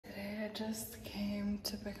just came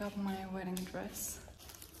to pick up my wedding dress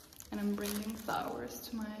and I'm bringing flowers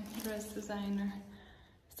to my dress designer.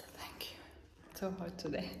 So thank you. It's so hot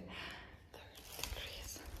today. 30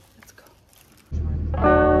 degrees. Let's go.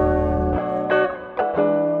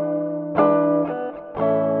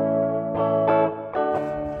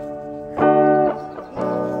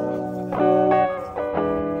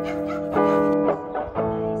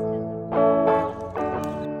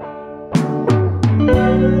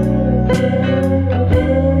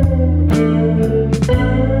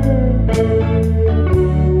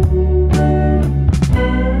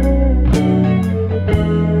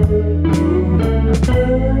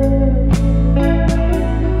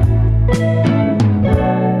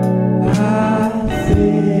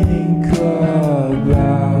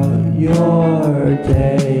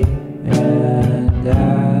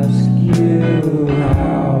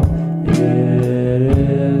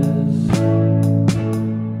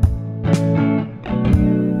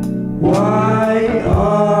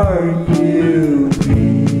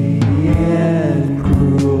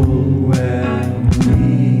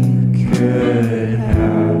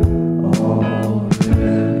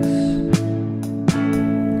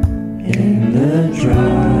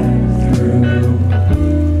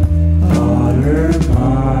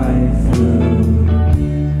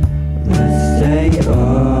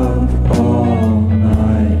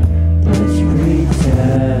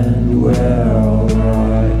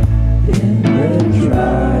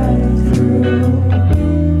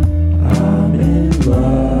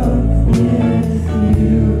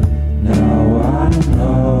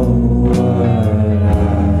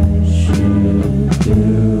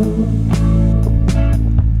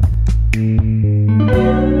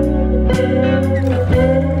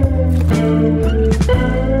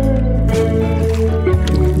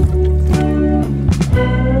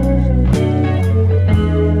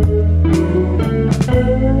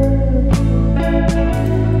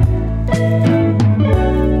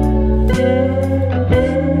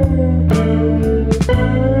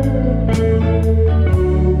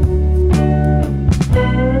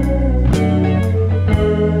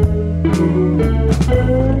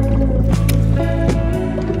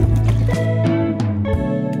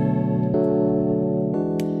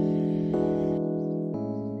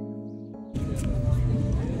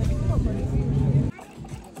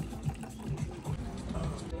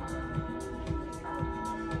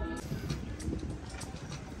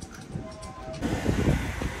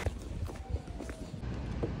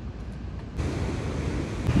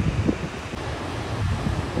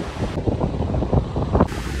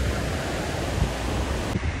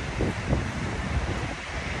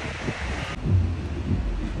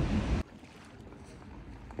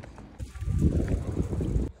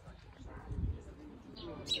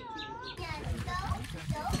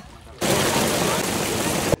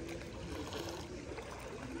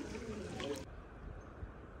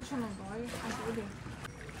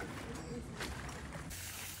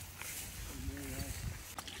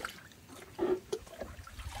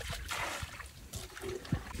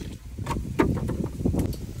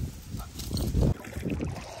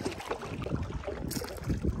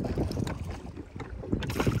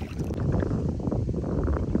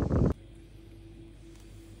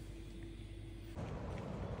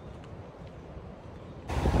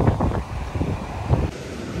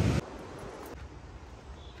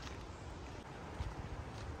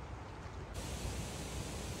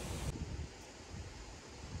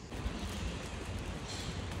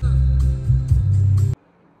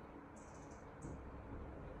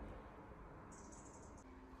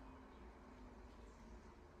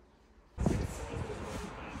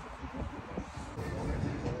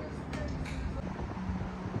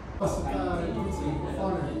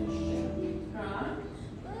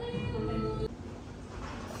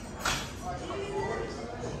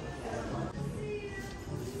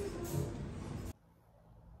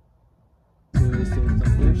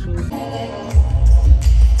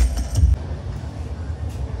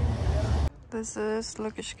 This is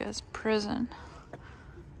Lukiškės prison.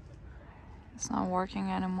 It's not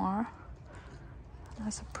working anymore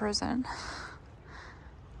as a prison.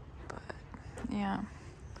 But yeah,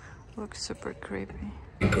 looks super creepy.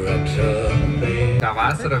 Šią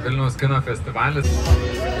vasarą Vilniaus kino festivalis.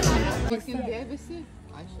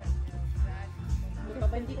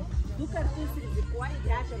 Du kartus rizikuoji,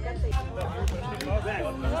 trečią kartą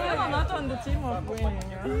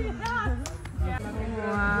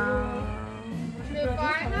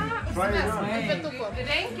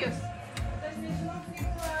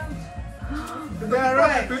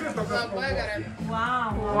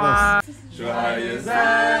Wow. Joyeux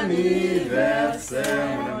anniversaire,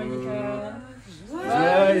 mon amour.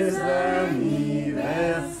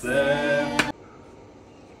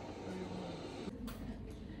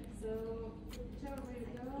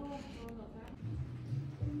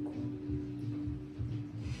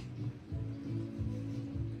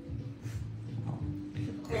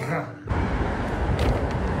 Yeah,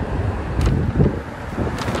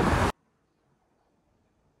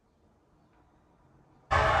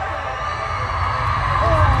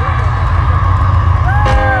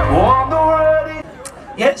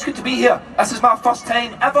 it's good to be here. This is my first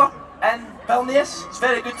time ever in Vilnius. It's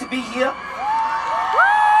very good to be here.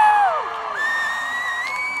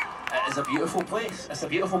 It is a beautiful place. It's a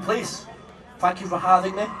beautiful place. Thank you for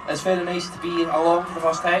having me. It's very nice to be along for the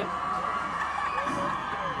first time.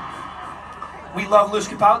 We love Lewis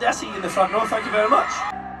Capaldi. I see you in the front row. Thank you very much.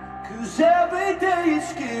 'Cause every day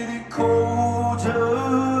it's getting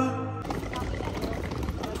colder.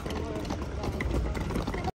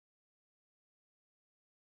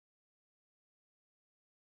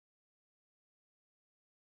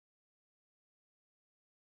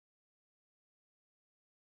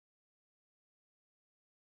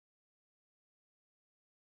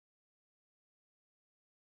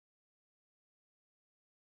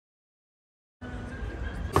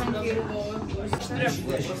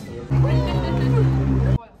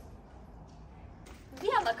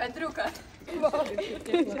 Vieną kadriuką.